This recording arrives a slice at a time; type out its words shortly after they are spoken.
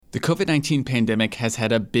The COVID-19 pandemic has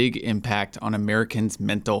had a big impact on Americans'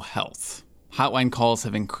 mental health. Hotline calls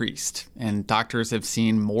have increased, and doctors have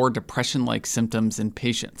seen more depression-like symptoms in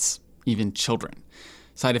patients, even children.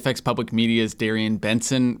 Side Effects Public Media's Darian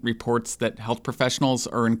Benson reports that health professionals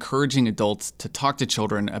are encouraging adults to talk to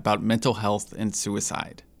children about mental health and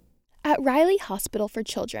suicide. At Riley Hospital for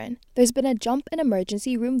Children, there's been a jump in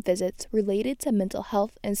emergency room visits related to mental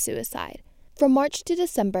health and suicide. From March to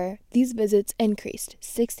December, these visits increased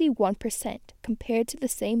 61% compared to the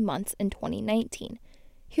same months in 2019.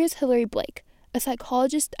 Here's Hilary Blake, a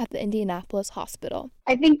psychologist at the Indianapolis hospital.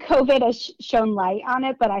 I think COVID has shone light on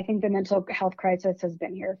it, but I think the mental health crisis has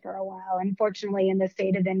been here for a while. Unfortunately, in the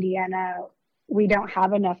state of Indiana, we don't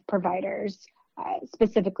have enough providers,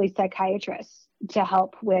 specifically psychiatrists, to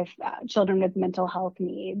help with children with mental health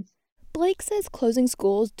needs. Blake says closing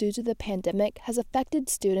schools due to the pandemic has affected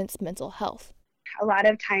students' mental health. A lot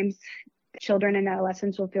of times, children and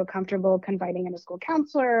adolescents will feel comfortable confiding in a school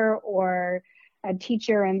counselor or a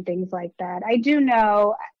teacher and things like that. I do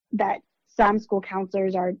know that some school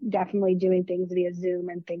counselors are definitely doing things via Zoom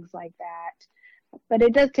and things like that. But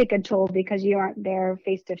it does take a toll because you aren't there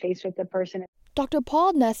face-to-face with the person. Dr.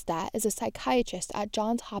 Paul Nestat is a psychiatrist at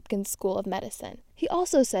Johns Hopkins School of Medicine. He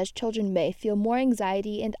also says children may feel more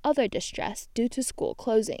anxiety and other distress due to school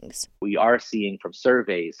closings. We are seeing from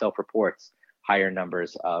surveys, self-reports, higher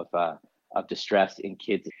numbers of distress in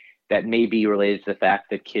kids that may be related to the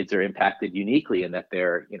fact that kids are impacted uniquely and that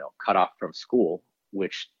they're, cut off from school,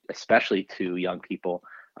 which especially to young people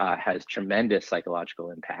has tremendous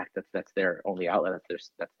psychological impact. That's their only outlet.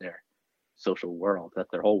 That's their social world. That's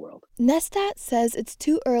their whole world. Nestat says it's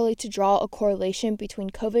too early to draw a correlation between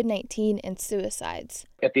COVID-19 and suicides.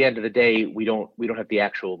 At the end of the day, we don't have the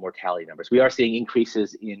actual mortality numbers. We are seeing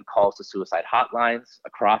increases in calls to suicide hotlines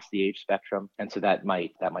across the age spectrum, and so that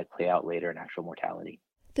might play out later in actual mortality.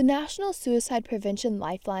 The National Suicide Prevention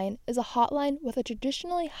Lifeline is a hotline with a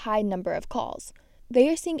traditionally high number of calls. They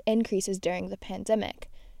are seeing increases during the pandemic.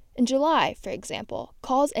 In July, for example,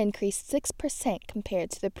 calls increased 6%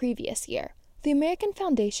 compared to the previous year. The American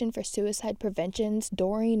Foundation for Suicide Prevention's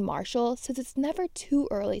Doreen Marshall says it's never too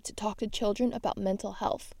early to talk to children about mental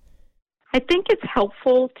health. I think it's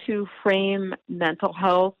helpful to frame mental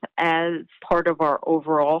health as part of our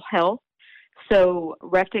overall health. So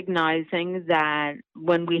recognizing that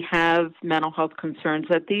when we have mental health concerns,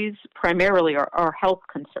 that these primarily are health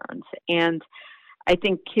concerns. And I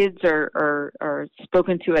think kids are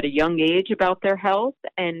spoken to at a young age about their health,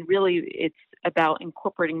 and really it's about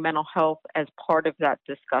incorporating mental health as part of that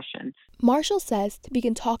discussion. Marshall says to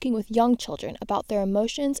begin talking with young children about their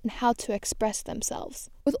emotions and how to express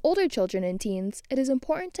themselves. With older children and teens, it is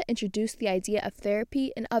important to introduce the idea of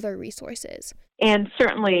therapy and other resources. And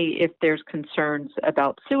certainly if there's concerns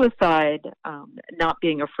about suicide, not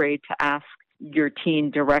being afraid to ask your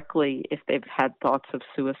teen directly if they've had thoughts of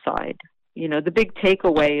suicide. The big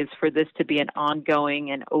takeaway is for this to be an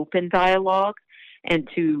ongoing and open dialogue, and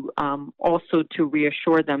to also to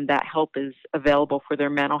reassure them that help is available for their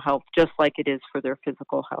mental health just like it is for their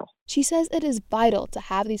physical health. She says it is vital to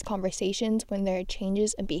have these conversations when there are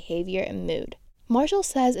changes in behavior and mood. Marshall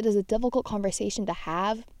says it is a difficult conversation to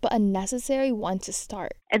have, but a necessary one to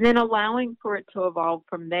start. And then allowing for it to evolve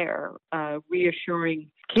from there,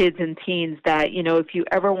 reassuring kids and teens that, if you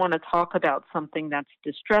ever want to talk about something that's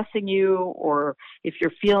distressing you, or if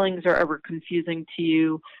your feelings are ever confusing to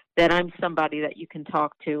you, that I'm somebody that you can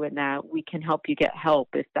talk to and that we can help you get help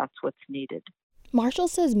if that's what's needed. Marshall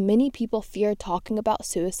says many people fear talking about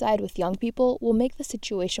suicide with young people will make the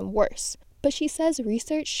situation worse. But she says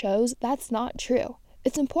research shows that's not true.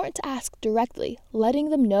 It's important to ask directly, letting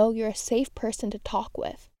them know you're a safe person to talk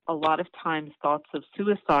with. A lot of times thoughts of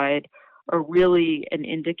suicide are really an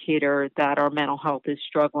indicator that our mental health is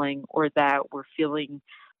struggling or that we're feeling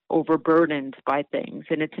overburdened by things.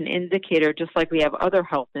 And it's an indicator, just like we have other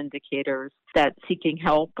health indicators, that seeking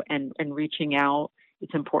help and reaching out,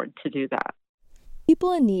 it's important to do that.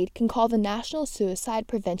 People in need can call the National Suicide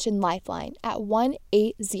Prevention Lifeline at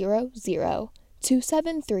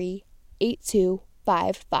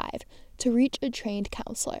 1-800-273-8255 to reach a trained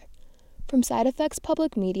counselor. From Side Effects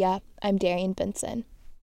Public Media, I'm Darian Benson.